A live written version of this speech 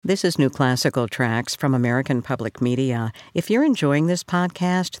This is New Classical Tracks from American Public Media. If you're enjoying this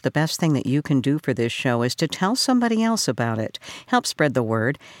podcast, the best thing that you can do for this show is to tell somebody else about it, help spread the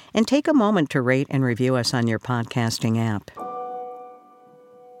word, and take a moment to rate and review us on your podcasting app.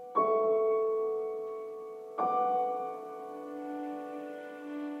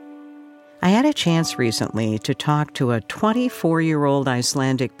 I had a chance recently to talk to a 24-year-old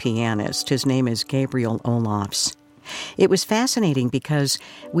Icelandic pianist. His name is Gabríel Ólafs. It was fascinating because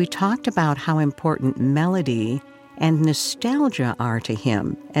we talked about how important melody and nostalgia are to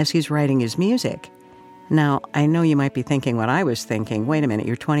him as he's writing his music. Now, I know you might be thinking what I was thinking. Wait a minute,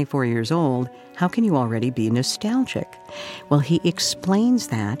 you're 24 years old. How can you already be nostalgic? Well, he explains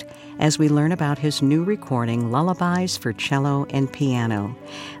that as we learn about his new recording, Lullabies for Cello and Piano.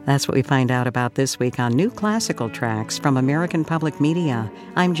 That's what we find out about this week on New Classical Tracks from American Public Media.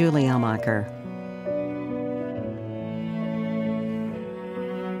 I'm Julie Elmacher.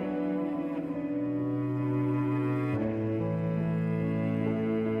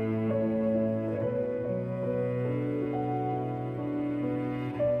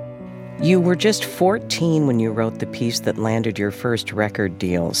 You were just 14 when you wrote the piece that landed your first record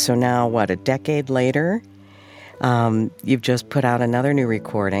deal. So now, a decade later, you've just put out another new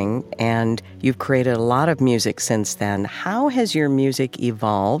recording, and you've created a lot of music since then. How has your music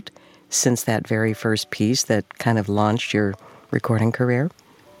evolved since that very first piece that kind of launched your recording career?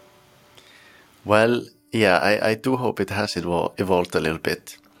 Well, yeah, I do hope it has evolved a little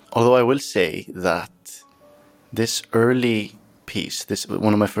bit. Although I will say that this early piece,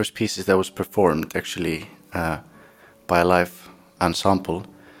 one of my first pieces that was performed actually by a live ensemble,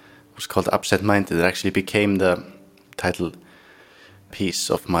 was called Absent Minded. It actually became the title piece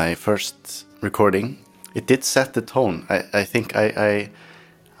of my first recording. It did set the tone. I think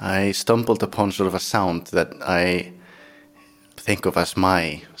I stumbled upon sort of a sound that I think of as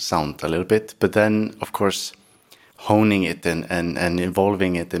my sound a little bit, but then of course honing it and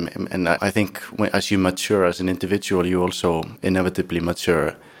evolving it, and I think as you mature as an individual, you also inevitably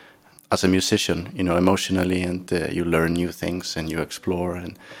mature as a musician, emotionally, and you learn new things and you explore.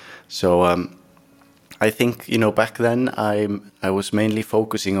 And so I think, back then I was mainly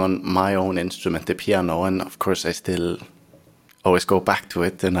focusing on my own instrument, the piano, and of course I still always go back to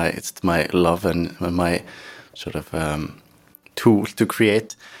it, and it's my love and my sort of tool to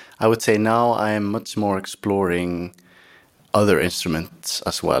create. I would say now I am much more exploring other instruments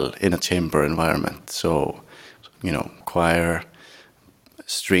as well in a chamber environment. So, choir,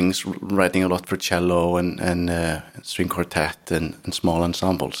 strings, writing a lot for cello and string quartet and small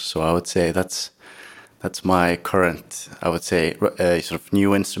ensembles. So I would say that's my current, sort of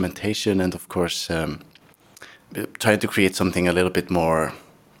new instrumentation, and of course trying to create something a little bit more,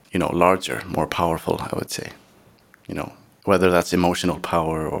 larger, more powerful, I would say, whether that's emotional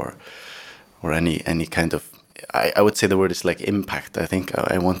power or any kind of, I would say the word is like impact. I think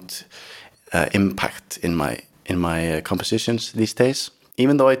I want impact in my compositions these days.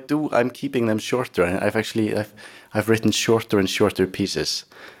 Even though I'm keeping them shorter. I've written shorter and shorter pieces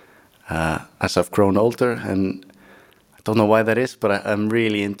as I've grown older, and I don't know why that is, but I'm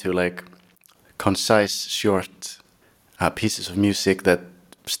really into like concise, short pieces of music that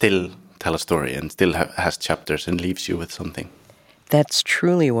still tell a story and still has chapters and leaves you with something. That's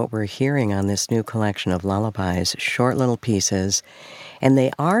truly what we're hearing on this new collection of lullabies, short little pieces, and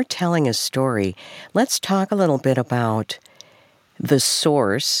they are telling a story. Let's talk a little bit about the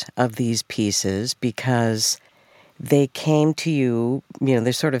source of these pieces, because they came to you,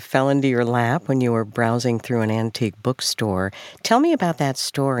 they sort of fell into your lap when you were browsing through an antique bookstore. Tell me about that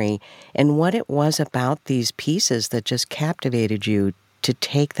story and what it was about these pieces that just captivated you to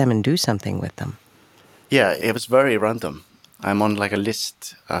take them and do something with them. Yeah, it was very random. I'm on like a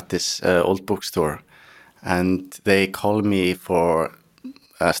list at this old bookstore, and they call me for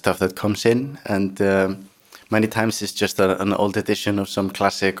stuff that comes in, and many times it's just an old edition of some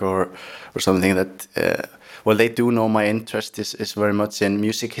classic or something that, they do know my interest is very much in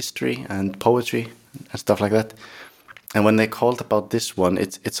music history and poetry and stuff like that. And when they called about this one,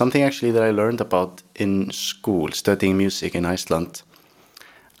 it's something actually that I learned about in school, studying music in Iceland.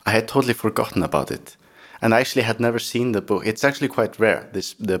 I had totally forgotten about it. And I actually had never seen the book. It's actually quite rare,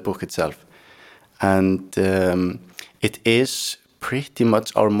 the book itself. And it is pretty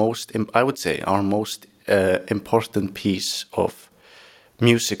much our most important piece of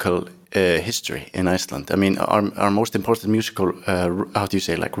musical history in Iceland. I mean, our most important musical,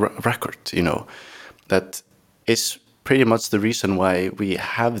 record, that is pretty much the reason why we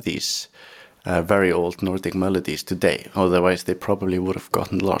have these very old Nordic melodies today. Otherwise, they probably would have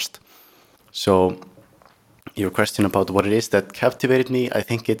gotten lost. So your question about what it is that captivated me, I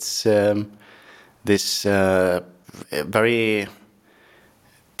think it's this very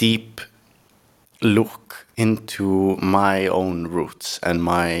deep look into my own roots and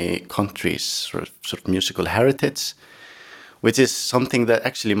my country's sort of musical heritage, which is something that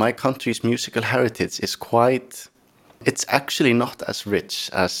actually my country's musical heritage is it's actually not as rich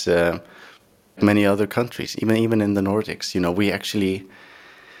as many other countries, even in the Nordics. We actually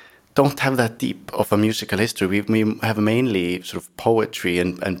don't have that deep of a musical history. We have mainly sort of poetry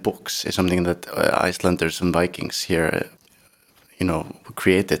and books is something that Icelanders and Vikings here,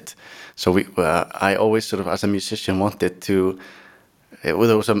 created. So I always sort of, as a musician, wanted to. There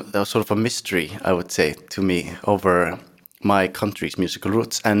was sort of a mystery, I would say, to me over my country's musical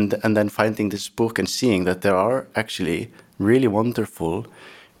roots, and then finding this book and seeing that there are actually really wonderful,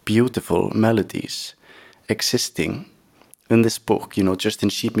 beautiful melodies existing in this book, just in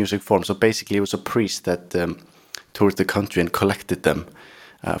sheet music form. So basically, it was a priest that toured the country and collected them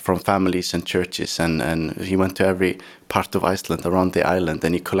from families and churches, and he went to every part of Iceland around the island,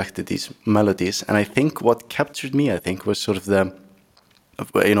 and he collected these melodies. And I think what captured me, was sort of the,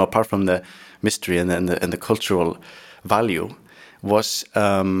 apart from the mystery and the cultural value, was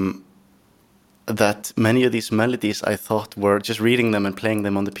that many of these melodies I thought were, just reading them and playing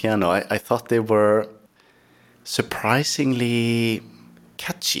them on the piano, I thought they were surprisingly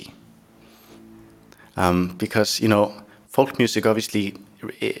catchy. Because, folk music obviously,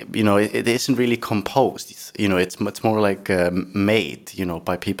 it isn't really composed. It's more like made,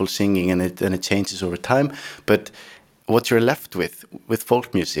 by people singing, and it changes over time. But what you're left with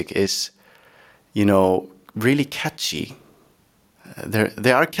folk music is, really catchy.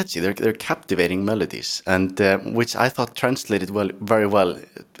 They are catchy. They're captivating melodies, and which I thought translated very well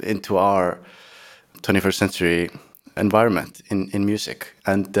into our 21st century environment in music.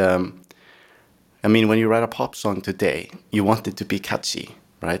 And when you write a pop song today, you want it to be catchy,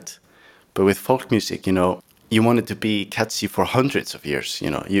 right? But with folk music, you want it to be catchy for hundreds of years.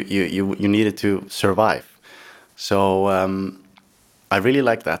 You need it to survive. So I really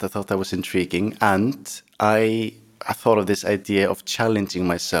liked that. I thought that was intriguing, and I thought of this idea of challenging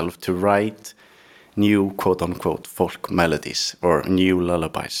myself to write new quote-unquote folk melodies or new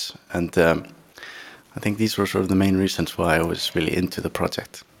lullabies. And I think these were sort of the main reasons why I was really into the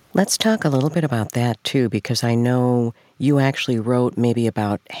project. Let's talk a little bit about that, too, because I know you actually wrote maybe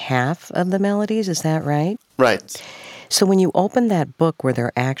about half of the melodies. Is that right? Right. So when you opened that book, were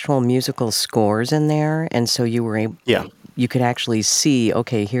there actual musical scores in there? And so you were able... Yeah. You could actually see,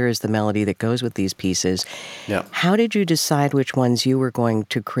 okay, here is the melody that goes with these pieces. Yeah. How did you decide which ones you were going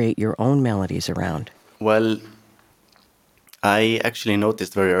to create your own melodies around? Well, I actually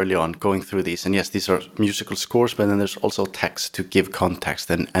noticed very early on going through these, and yes, these are musical scores, but then there's also text to give context,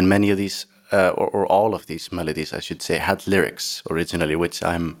 and many of these, or all of these melodies, I should say, had lyrics originally, which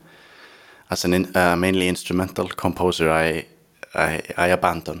I'm, as an mainly instrumental composer, I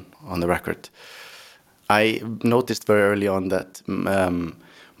abandon on the record. I noticed very early on that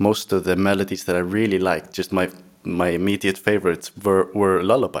most of the melodies that I really liked, just my immediate favorites, were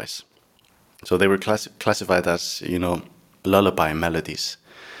lullabies. So they were classified as, lullaby melodies.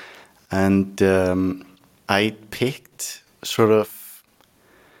 And I picked sort of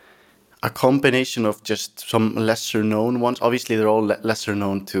a combination of just some lesser known ones. Obviously, they're all lesser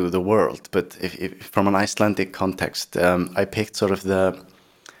known to the world, but if from an Icelandic context, I picked sort of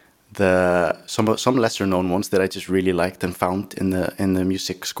some lesser known ones that I just really liked and found in the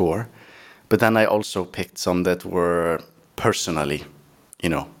music score. But then I also picked some that were personally,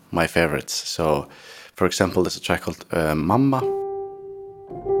 my favorites. So, for example, there's a track called Mamma,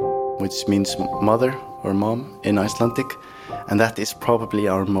 which means mother or mom in Icelandic. And that is probably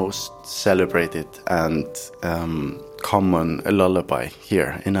our most celebrated and common lullaby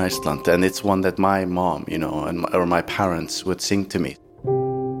here in Iceland. And it's one that my mom, or my parents would sing to me.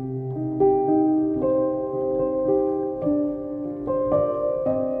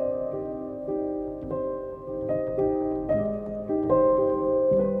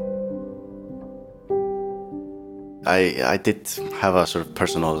 I did have a sort of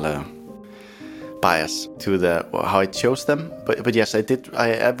personal bias to how I chose them, but yes, I did.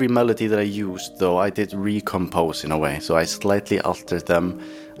 Every melody that I used, though, I did recompose in a way. So I slightly altered them,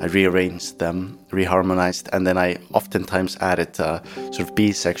 I rearranged them, reharmonized, and then I oftentimes added a sort of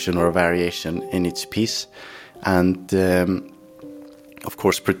B section or a variation in each piece, and of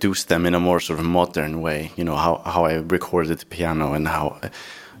course produced them in a more sort of modern way. How I recorded the piano and how.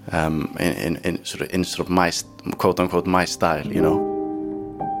 In sort of my quote unquote my style,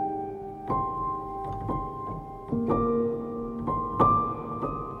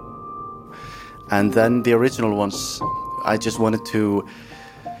 And then the original ones, I just wanted to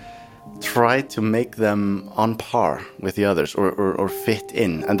try to make them on par with the others or fit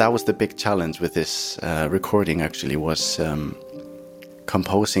in. And that was the big challenge with this recording, actually, was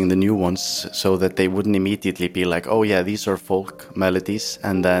composing the new ones so that they wouldn't immediately be like, oh yeah, these are folk melodies,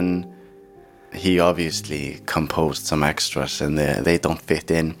 and then he obviously composed some extras and they don't fit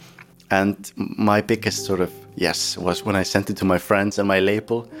in. And my biggest sort of yes was when I sent it to my friends and my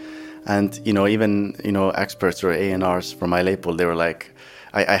label, and even experts or A&Rs from my label, they were like,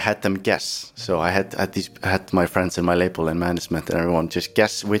 I had them guess. So I had my friends in my label and management and everyone just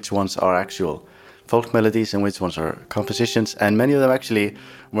guess which ones are actual folk melodies and which ones are compositions, and many of them actually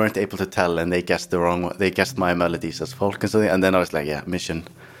weren't able to tell, and they guessed the wrong one. They guessed my melodies as folk and something, and then I was like, yeah, mission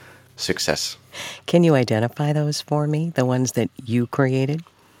success. Can you identify those for me, the ones that you created?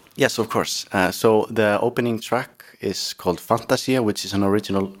 Yes, of course. So the opening track is called Fantasia, which is an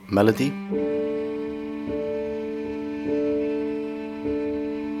original melody.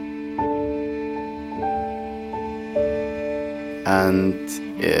 And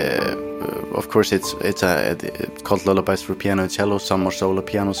of course, it's called Lullabies for Piano and Cello. Some are solo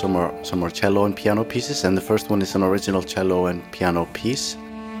piano, some are cello and piano pieces. And the first one is an original cello and piano piece.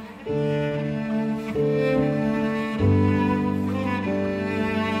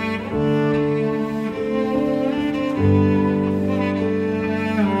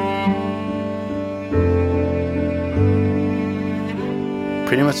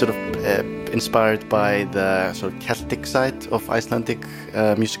 Pretty much sort of inspired by the sort of Celtic side of Icelandic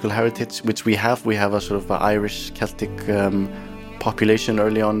musical heritage, which we have. We have a sort of Irish Celtic population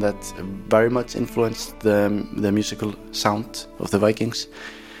early on that very much influenced the musical sound of the Vikings.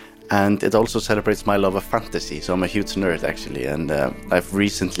 And it also celebrates my love of fantasy. So I'm a huge nerd, actually, and I've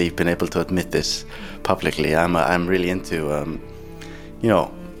recently been able to admit this publicly. I'm really into,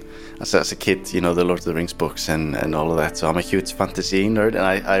 as a kid, the Lord of the Rings books and all of that. So I'm a huge fantasy nerd, and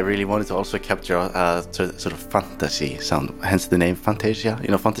I really wanted to also capture a sort of fantasy sound, hence the name Fantasia,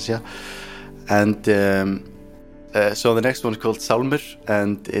 Fantasia. And so the next one is called Salmur,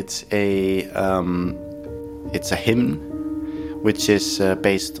 and it's a hymn, which is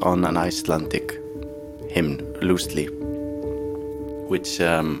based on an Icelandic hymn, loosely, which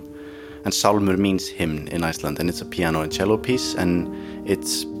and Salmur means hymn in Iceland, and it's a piano and cello piece, and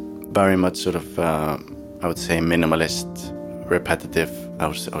it's very much sort of, I would say, minimalist, repetitive. I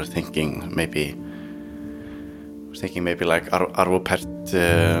was thinking maybe like Arvo Pärt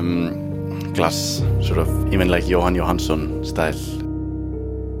glass, sort of, even like Jóhann Jóhannsson style.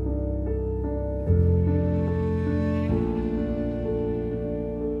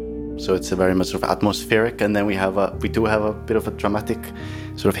 So it's a very much sort of atmospheric, and then we do have a bit of a dramatic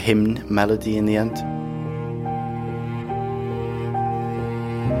sort of hymn melody in the end.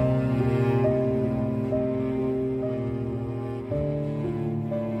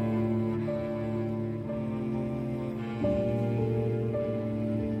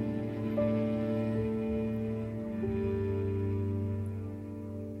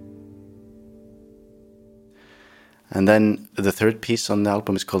 And then the third piece on the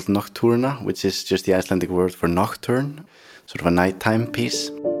album is called Nocturna, which is just the Icelandic word for nocturne, sort of a nighttime piece.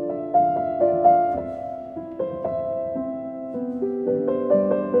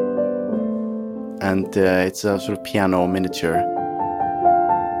 And it's a sort of piano miniature.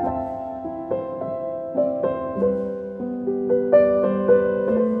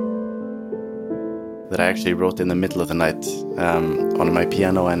 That I actually wrote in the middle of the night on my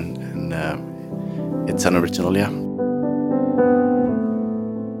piano, and it's an original, yeah.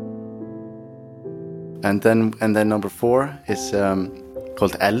 And then number 4 is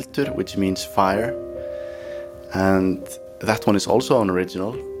called Eldur, which means fire, and that one is also an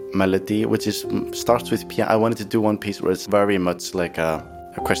original melody, which starts with piano. I wanted to do one piece where it's very much like a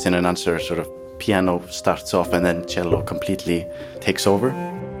question and answer, sort of piano starts off and then cello completely takes over.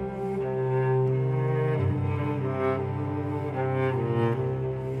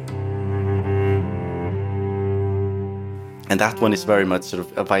 And that one is very much sort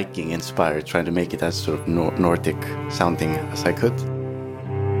of a Viking inspired, trying to make it as sort of Nordic sounding as I could.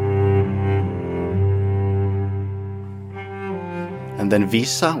 And then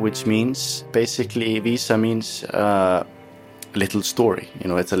Visa, which means, basically, Visa means little story,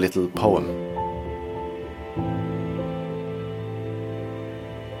 it's a little poem.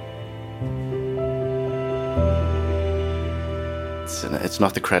 It's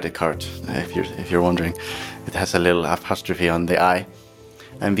not the credit card, if you're wondering. It has a little apostrophe on the I.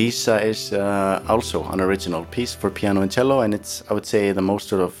 And Visa is also an original piece for piano and cello, and it's, I would say, the most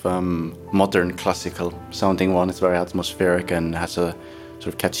sort of modern classical sounding one. It's very atmospheric and has a sort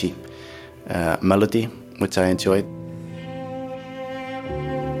of catchy melody, which I enjoyed.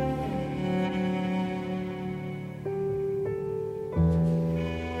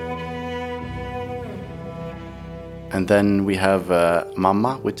 And then we have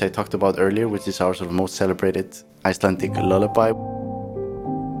Mamma, which I talked about earlier, which is our sort of most celebrated Icelandic lullaby.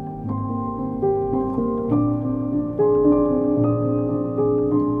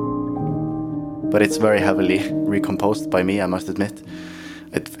 But it's very heavily recomposed by me, I must admit.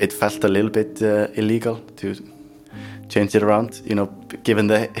 It felt a little bit illegal to change it around, you know, given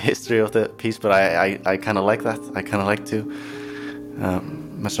the history of the piece, but I kind of like that. I kind of like to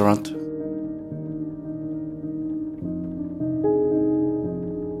mess around.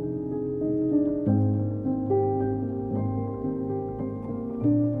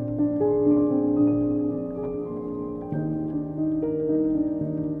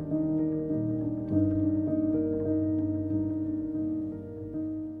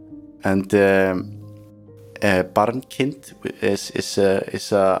 And Barnkind is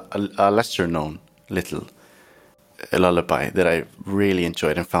a lesser-known little lullaby that I really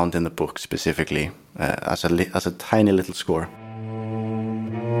enjoyed and found in the book specifically as a tiny little score.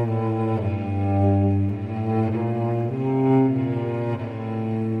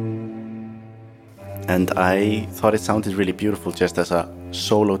 And I thought it sounded really beautiful just as a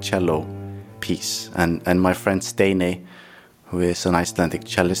solo cello piece. And my friend Steini, who is an Icelandic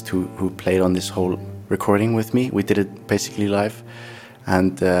cellist who played on this whole recording with me. We did it basically live,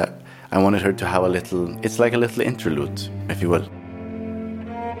 and I wanted her to have it's like a little interlude, if you will.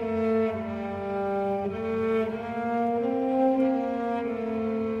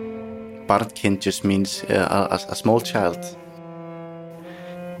 Barnkind just means a small child.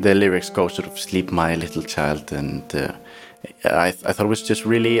 The lyrics go sort of sleep my little child, and I thought it was just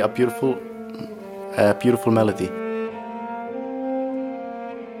really a beautiful melody.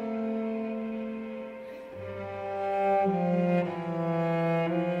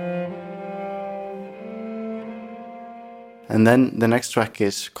 And then the next track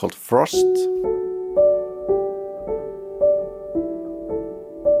is called Frost.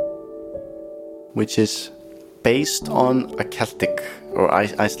 Which is based on a Celtic or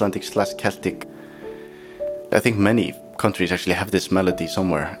Icelandic/Celtic. I think many countries actually have this melody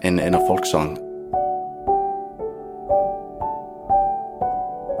somewhere in a folk song.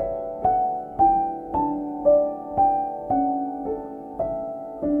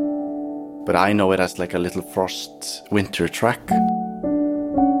 But I know it as like a little frost winter track.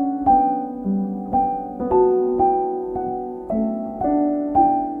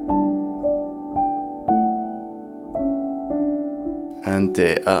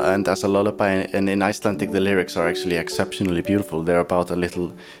 And as a lullaby, and in Icelandic, the lyrics are actually exceptionally beautiful. They're about a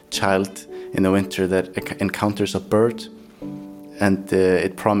little child in the winter that encounters a bird, and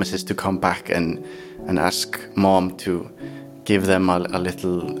it promises to come back and ask mom to give them a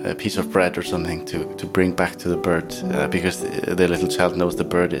little piece of bread or something to bring back to the bird, because the little child knows the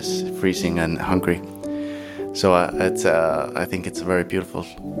bird is freezing and hungry. So I think it's a very beautiful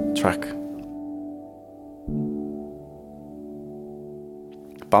track.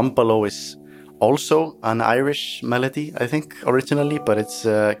 Bambalo is also an Irish melody, I think, originally, but it's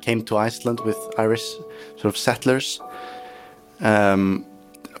came to Iceland with Irish sort of settlers.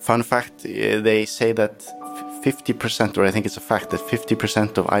 Fun fact, they say that 50%, or I think it's a fact, that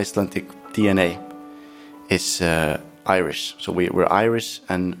 50% of Icelandic DNA is Irish. So we're Irish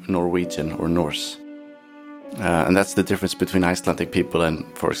and Norwegian or Norse. And that's the difference between Icelandic people and,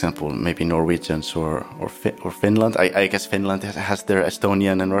 for example, maybe Norwegians or Finland. I guess Finland has their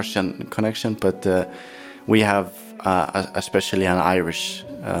Estonian and Russian connection, but we have especially an Irish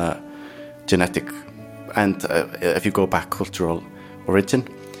genetic and, if you go back, cultural origin.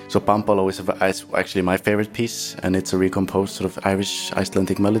 So Bambalo is actually my favorite piece, and it's a recomposed sort of Irish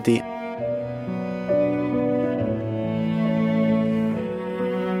Icelandic melody.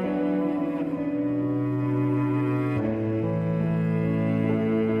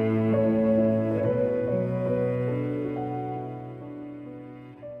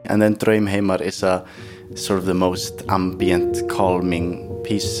 And then Draumheimar is a sort of the most ambient, calming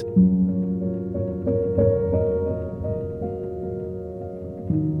piece.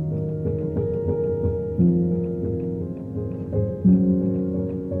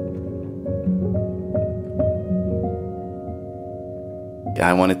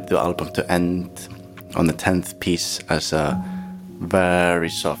 I wanted the album to end on the 10th piece as a very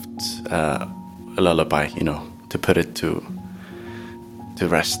soft lullaby, you know, to put it to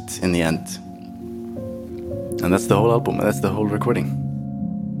rest in the end. And that's the whole album, that's the whole recording.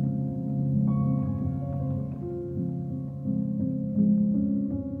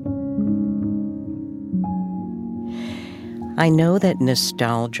 I know that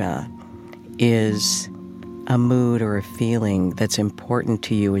nostalgia is a mood or a feeling that's important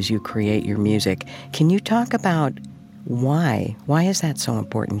to you as you create your music. Can you talk about why? Why is that so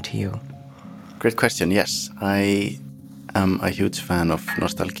important to you? Great question. Yes, I am a huge fan of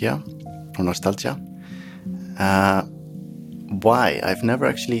nostalgia. Why? I've never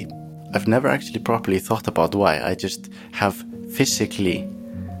actually properly thought about why. I just have physically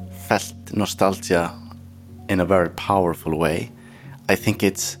felt nostalgia in a very powerful way. I think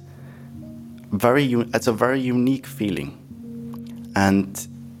it's a very unique feeling, and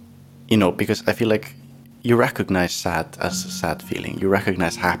because I feel like you recognize sad as a sad feeling, you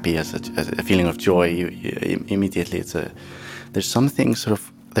recognize happy as a feeling of joy. You immediately there's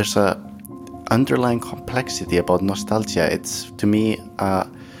a underlying complexity about nostalgia. It's to me a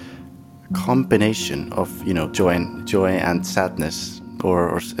combination of joy and sadness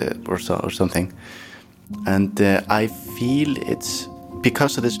or something, and I feel it's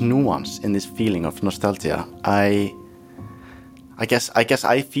because of this nuance in this feeling of nostalgia. I guess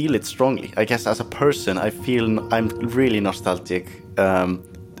I feel it strongly. I guess as a person, I feel I'm really nostalgic,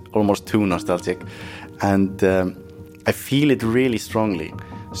 almost too nostalgic, and I feel it really strongly.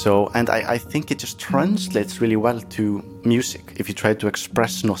 So, and I think it just translates really well to music. If you try to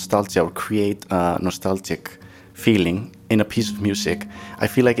express nostalgia or create a nostalgic feeling in a piece of music, I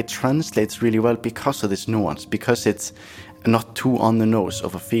feel like it translates really well because of this nuance, because it's not too on the nose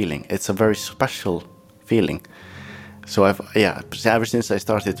of a feeling. It's a very special feeling. So ever since I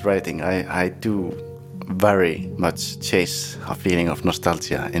started writing, I do very much chase a feeling of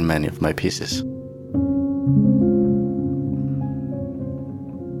nostalgia in many of my pieces.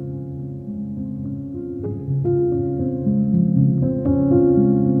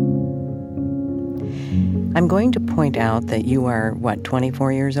 I'm going to point out that you are,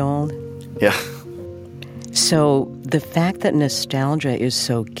 24 years old? Yeah. So the fact that nostalgia is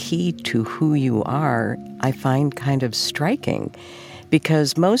so key to who you are, I find kind of striking,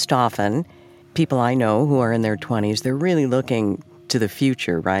 because most often people I know who are in their 20s, they're really looking to the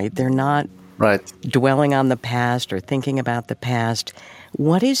future, right? They're not Right. dwelling on the past or thinking about the past.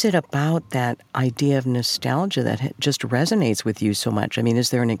 What is it about that idea of nostalgia that just resonates with you so much? I mean,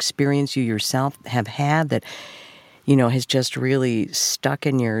 is there an experience you yourself have had that, has just really stuck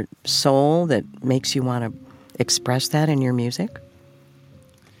in your soul that makes you want to express that in your music?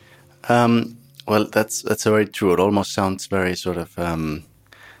 Well, that's very true. It almost sounds very sort of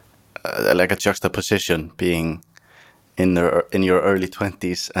like a juxtaposition, being in your early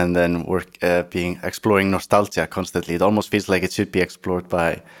 20s and then exploring nostalgia constantly. It almost feels like it should be explored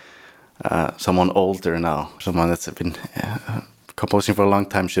by someone older now, someone that's been composing for a long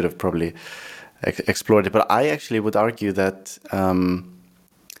time should have probably explored it. But I actually would argue that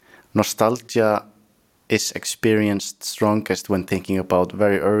nostalgia is experienced strongest when thinking about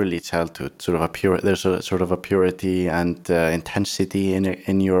very early childhood. There's a sort of a purity and intensity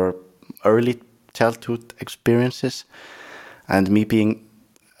in your early childhood experiences, and me being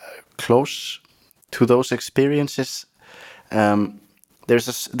close to those experiences. There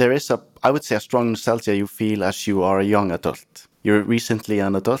is I would say a strong nostalgia you feel as you are a young adult. You're recently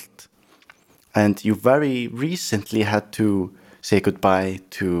an adult, and you very recently had to say goodbye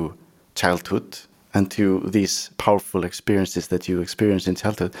to childhood and to these powerful experiences that you experience in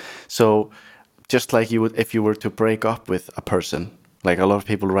childhood. So just like you would if you were to break up with a person, like a lot of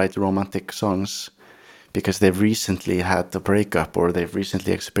people write romantic songs because they've recently had a breakup or they've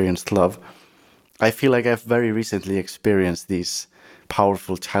recently experienced love. I feel like I've very recently experienced these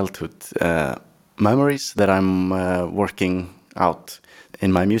powerful childhood memories that I'm working out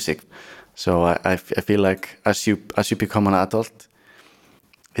in my music. So I feel like as you become an adult,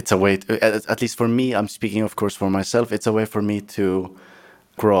 it's a way, at least for me, I'm speaking of course for myself, it's a way for me to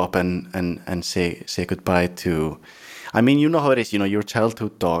grow up and say goodbye to, I mean, you know how it is, your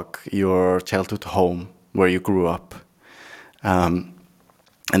childhood dog, your childhood home where you grew up. And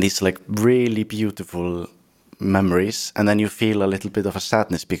these like really beautiful memories, and then you feel a little bit of a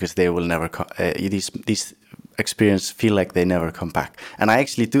sadness because they will never these experiences feel like they never come back. And I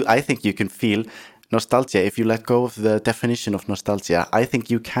think you can feel nostalgia if you let go of the definition of nostalgia. I think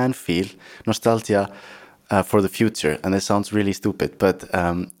you can feel nostalgia for the future, and it sounds really stupid, but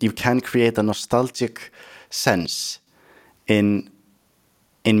you can create a nostalgic sense in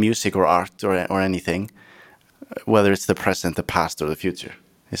music or art or anything, whether it's the present, the past, or the future,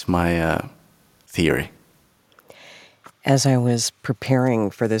 is my theory. As I was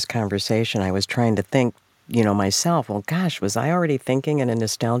preparing for this conversation, I was trying to think, myself, well, gosh, was I already thinking in a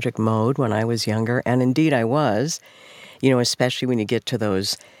nostalgic mode when I was younger? And indeed I was, especially when you get to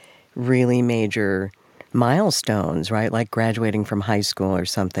those really major milestones, right? Like graduating from high school or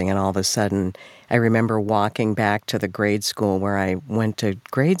something. And all of a sudden, I remember walking back to the grade school where I went to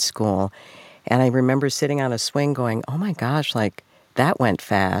grade school. And I remember sitting on a swing going, oh my gosh, like that went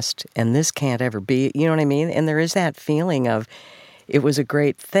fast and this can't ever be, you know what I mean? And there is that feeling of it was a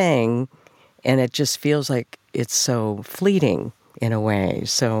great thing and it just feels like it's so fleeting in a way.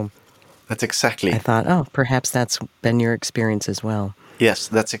 So That's exactly. I thought, oh, perhaps that's been your experience as well. Yes,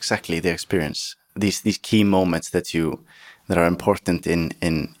 that's exactly the experience. These key moments that are important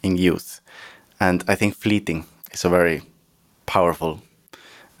in youth. And I think fleeting is a very powerful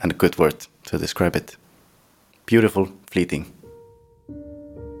and a good word to describe it. Beautiful, fleeting.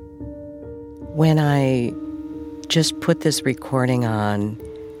 When I just put this recording on,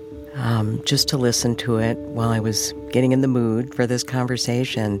 just to listen to it while I was getting in the mood for this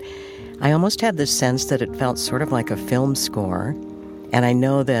conversation, I almost had this sense that it felt sort of like a film score. And I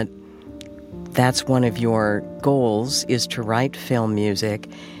know that that's one of your goals, is to write film music.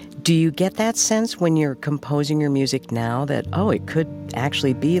 Do you get that sense when you're composing your music now that, oh, it could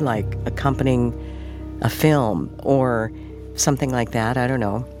actually be like accompanying a film or something like that? I don't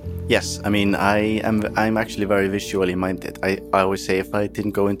know. Yes, I mean, I'm actually very visually minded. I always say if I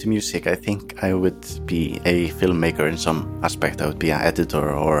didn't go into music, I think I would be a filmmaker in some aspect. I would be an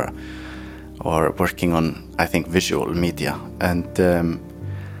editor or working on, I think, visual media. And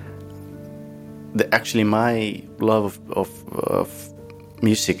actually my love of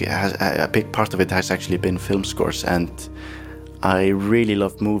music has a big part of it has actually been film scores, and I really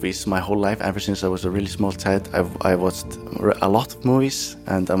love movies my whole life. Ever since I was a really small child, I watched a lot of movies,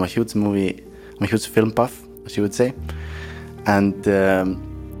 and I'm a huge film buff, as you would say. And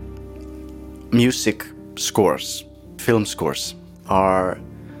music scores, film scores, are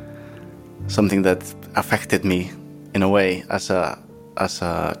something that affected me in a way as a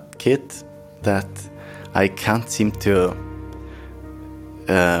kid that I can't seem to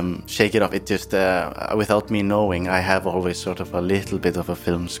shake it off. It just without me knowing, I have always sort of a little bit of a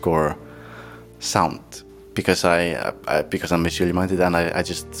film score sound because I'm visually minded, and I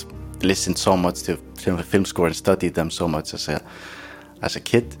just listened so much to film score and studied them so much as a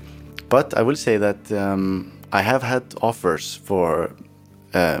kid. But I will say that I have had offers for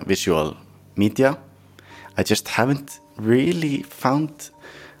visual media. I just haven't really found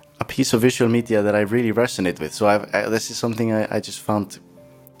a piece of visual media that I really resonate with. So this is something I just found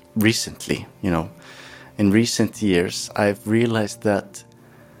recently. In recent years, I've realized that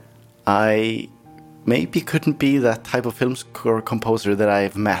I maybe couldn't be that type of film score composer that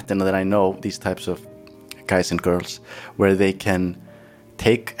I've met and that I know, these types of guys and girls, where they can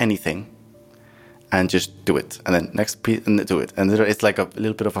take anything and just do it, and then next piece and do it, and it's like a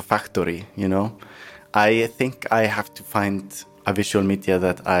little bit of a factory. I think I have to find a visual media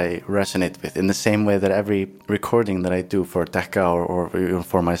that I resonate with in the same way that every recording that I do for Decca or even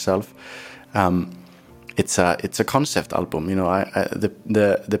for myself, it's a concept album.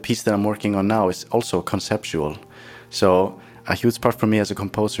 The piece that I'm working on now is also conceptual. So a huge part for me as a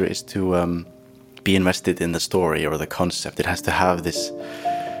composer is to be invested in the story or the concept. It has to have this.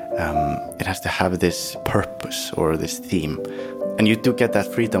 It has to have this purpose or this theme, and you do get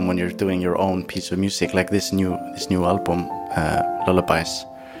that freedom when you're doing your own piece of music, like this new album, Lullabies,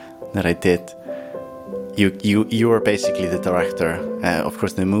 that I did. You are basically the director. Of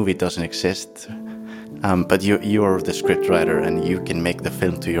course, the movie doesn't exist, but you're the script writer, and you can make the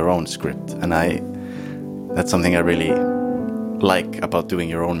film to your own script. And that's something I really like about doing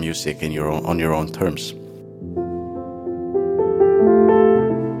your own music on your own terms.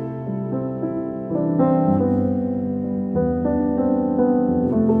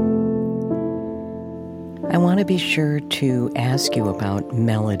 I want to be sure to ask you about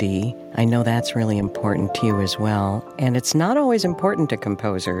melody. I know that's really important to you as well. And it's not always important to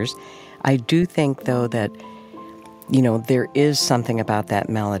composers. I do think, though, that, there is something about that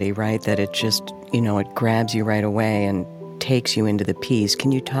melody, right? That it just, it grabs you right away and takes you into the piece.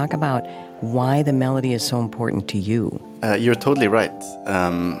 Can you talk about why the melody is so important to you? You're totally right.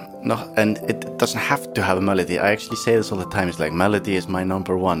 And it doesn't have to have a melody. I actually say this all the time. It's like, melody is my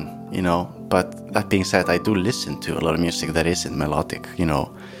number one, But that being said, I do listen to a lot of music that isn't melodic,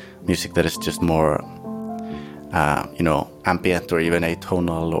 music that is just more, ambient or even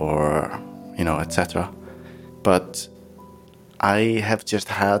atonal or, etc. But I have just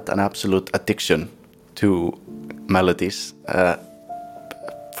had an absolute addiction to melodies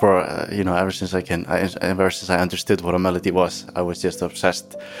ever since I understood what a melody was. I was just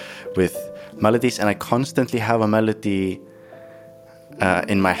obsessed with melodies, and I constantly have a melody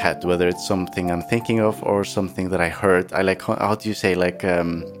in my head, whether it's something I'm thinking of or something that I heard. I like, how do you say, like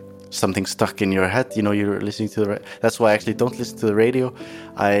something stuck in your head. You know, you're listening to that's why I actually don't listen to the radio.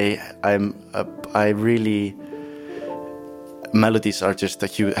 I really, melodies are just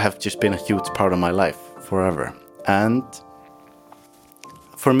have just been a huge part of my life forever. And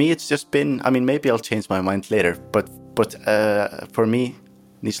for me, it's just been, I mean, maybe I'll change my mind later, but for me,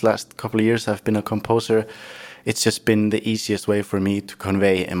 these last couple of years I've been a composer. It's just been the easiest way for me to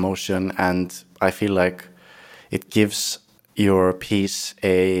convey emotion, and I feel like it gives your piece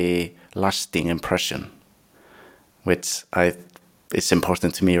a lasting impression, which is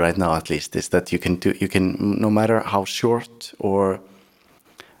important to me right now, at least, is that you can no matter how short or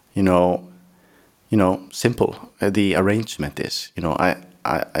simple the arrangement is. You know,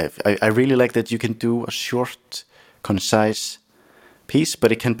 I really like that you can do a short, concise piece,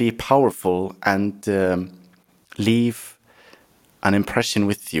 but it can be powerful and leave an impression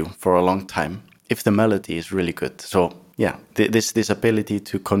with you for a long time if the melody is really good. So yeah, this ability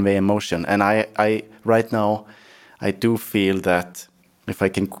to convey emotion, and I right now I do feel that if I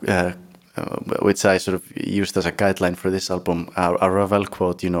can, which I sort of used as a guideline for this album, a Ravel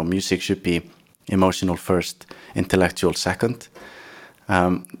quote, music should be emotional first, intellectual second.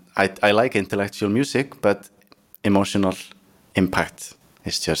 I like intellectual music, but emotional impact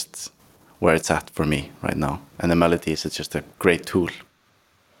is just where it's at for me right now. And the melody is just a great tool.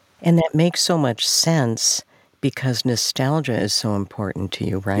 And that makes so much sense because nostalgia is so important to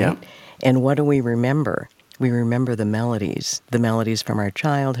you, right? Yeah. And what do we remember? We remember the melodies from our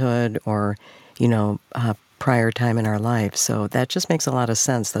childhood or, prior time in our life. So that just makes a lot of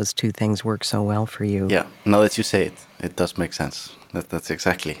sense. Those two things work so well for you. Yeah, now that you say it, it does make sense. That's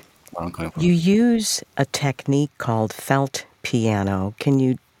exactly what I'm going for. You use a technique called felt piano. Can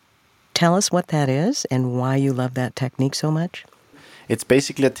you tell us what that is and why you love that technique so much? It's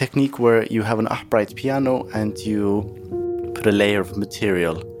basically a technique where you have an upright piano and you put a layer of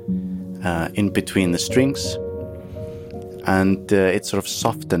material in between the strings, and it sort of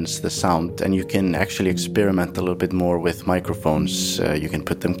softens the sound, and you can actually experiment a little bit more with microphones. You can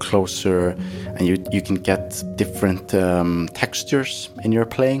put them closer, and you can get different textures in your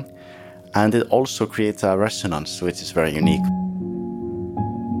playing, and it also creates a resonance, which is very unique.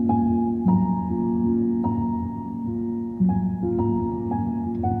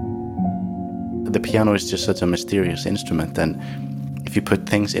 The piano is just such a mysterious instrument, and if you put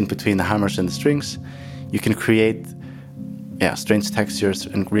things in between the hammers and the strings, you can create strange textures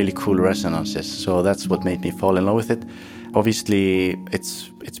and really cool resonances. So that's what made me fall in love with it. Obviously,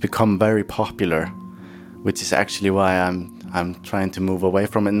 it's become very popular, which is actually why I'm trying to move away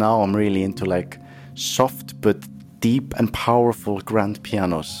from it now. I'm really into like soft but deep and powerful grand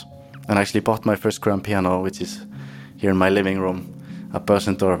pianos. And I actually bought my first grand piano, which is here in my living room, a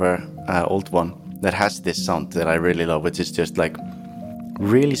Bösendorfer old one that has this sound that I really love, which is just like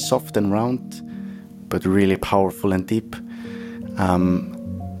really soft and round, but really powerful and deep.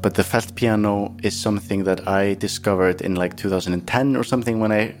 But the felt piano is something that I discovered in like 2010 or something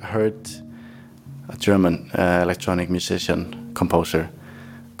when I heard a German electronic musician, composer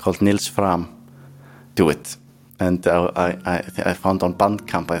called Nils Fram do it. And I found on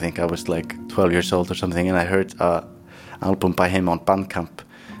Bandcamp, I think I was like 12 years old or something, and I heard an album by him on Bandcamp.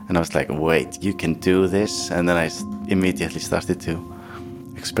 And I was like, wait, you can do this? And then I immediately started to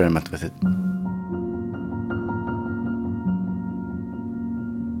experiment with it.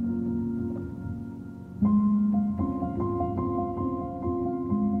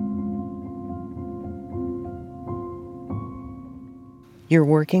 You're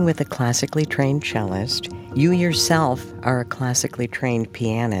working with a classically trained cellist. You yourself are a classically trained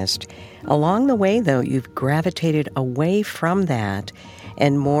pianist. Along the way, though, you've gravitated away from that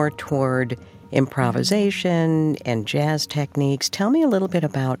and more toward improvisation and jazz techniques. Tell me a little bit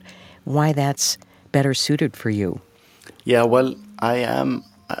about why that's better suited for you. Yeah, well, I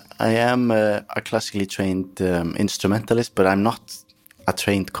am a classically trained instrumentalist, but I'm not a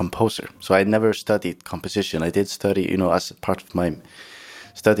trained composer. So I never studied composition. I did study, as part of my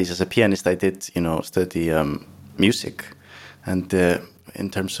studies as a pianist, I did, study music. And in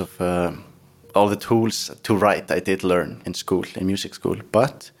terms of all the tools to write, I did learn in school, in music school.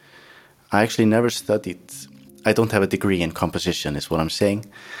 But I actually never studied. I don't have a degree in composition, is what I'm saying.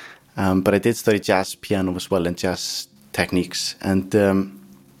 But I did study jazz piano as well and jazz techniques. And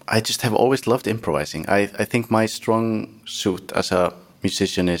I just have always loved improvising. I think my strong suit as a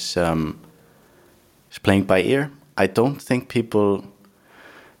musician is playing by ear. I don't think people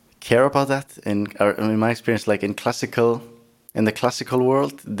care about that. In my experience, like in the classical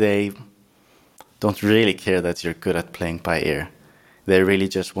world, they don't really care that you're good at playing by ear. They really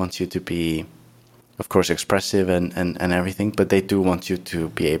just want you to be of course, expressive and everything, but they do want you to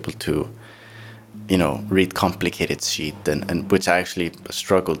be able to, read complicated sheet, and which I actually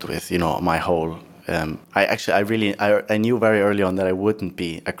struggled with, my whole. I knew very early on that I wouldn't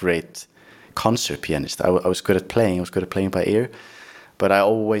be a great concert pianist. I was good at playing. I was good at playing by ear, but I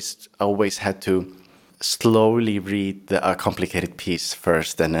always had to slowly read a complicated piece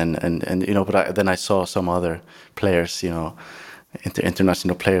first, and But then I saw some other players,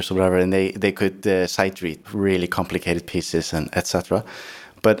 international players or whatever, and they could sight read really complicated pieces and etc.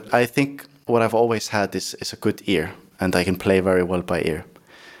 But I think what I've always had is a good ear, and I can play very well by ear.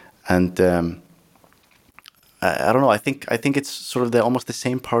 And I don't know. I think it's sort of almost the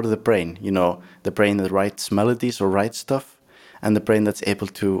same part of the brain. The brain that writes melodies or writes stuff, and the brain that's able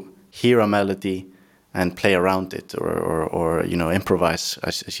to hear a melody and play around it, or improvise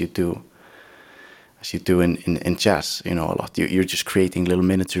as you do in jazz. A lot. You're just creating little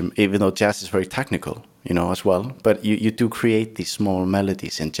miniature. Even though jazz is very technical, as well. But you do create these small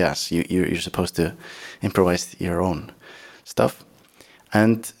melodies in jazz. You're supposed to improvise your own stuff.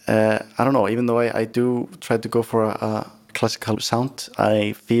 And I don't know, even though I do try to go for a classical sound,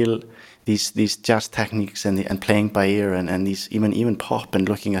 I feel these jazz techniques and playing by ear and these even pop and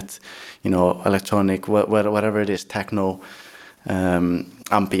looking at, electronic, whatever it is, techno,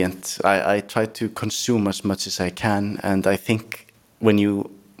 ambient. I try to consume as much as I can. And I think when you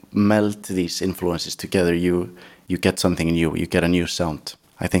meld these influences together, you get something new. You get a new sound.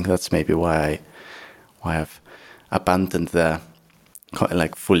 I think that's maybe why I've abandoned the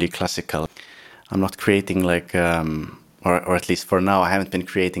fully classical. I'm not creating or at least for now, I haven't been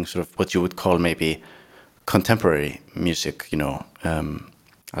creating sort of what you would call maybe contemporary music,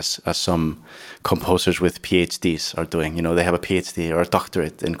 as some composers with PhDs are doing. They have a PhD or a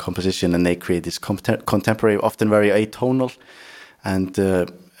doctorate in composition, and they create this contemporary, often very atonal and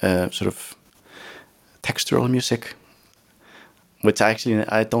sort of textural music, which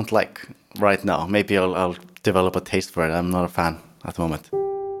I don't like right now. Maybe I'll develop a taste for it. I'm not a fan at the moment.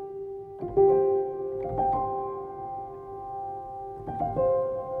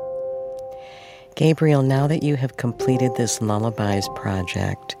 Gabríel, now that you have completed this Lullabies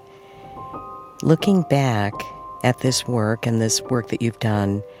project, looking back at this work and this work that you've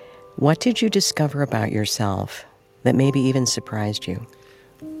done, what did you discover about yourself that maybe even surprised you?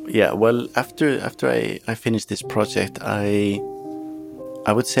 Yeah, well, after I finished this project, I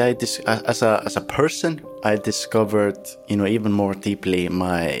would say as a person, I discovered, even more deeply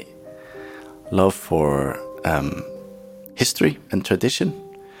my love for history and tradition.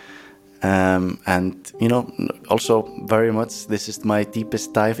 And, also very much, this is my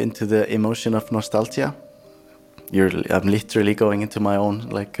deepest dive into the emotion of nostalgia. I'm literally going into my own,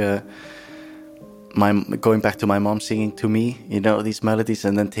 going back to my mom singing to me, these melodies,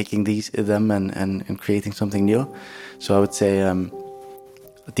 and then taking them and creating something new. So I would say a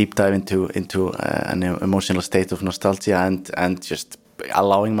deep dive into an emotional state of nostalgia and just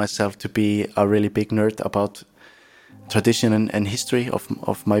allowing myself to be a really big nerd about tradition and history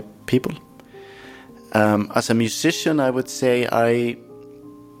of my people. As a musician, I would say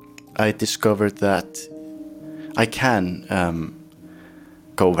I discovered that I can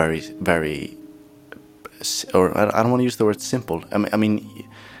go very, very, or I don't want to use the word simple.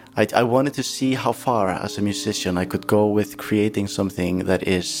 I wanted to see how far as a musician I could go with creating something that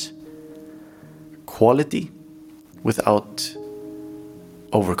is quality without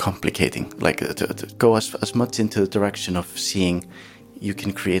overcomplicating, to go as much into the direction of seeing you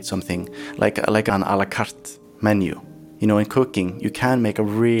can create something like an a la carte menu. In cooking, you can make a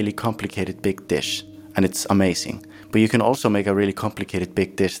really complicated big dish and it's amazing, but you can also make a really complicated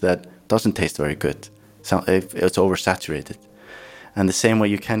big dish that doesn't taste very good. So it's oversaturated. And the same way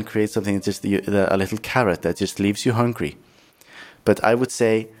you can create something that's just a little carrot that just leaves you hungry. But I would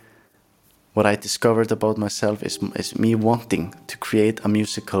say what I discovered about myself is me wanting to create a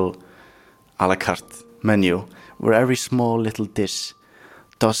musical a la carte menu where every small little dish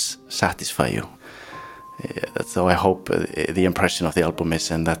does satisfy you. That's how I hope the impression of the album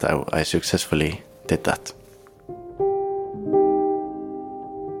is, and that I successfully did that.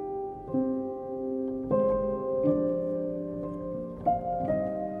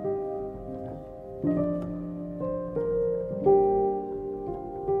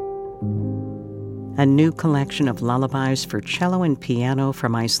 A new collection of lullabies for cello and piano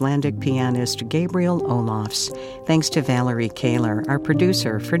from Icelandic pianist Gabríel Ólafs. Thanks to Valerie Kaler, our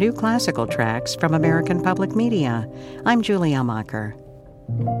producer for New Classical Tracks from American Public Media. I'm Julia Macher.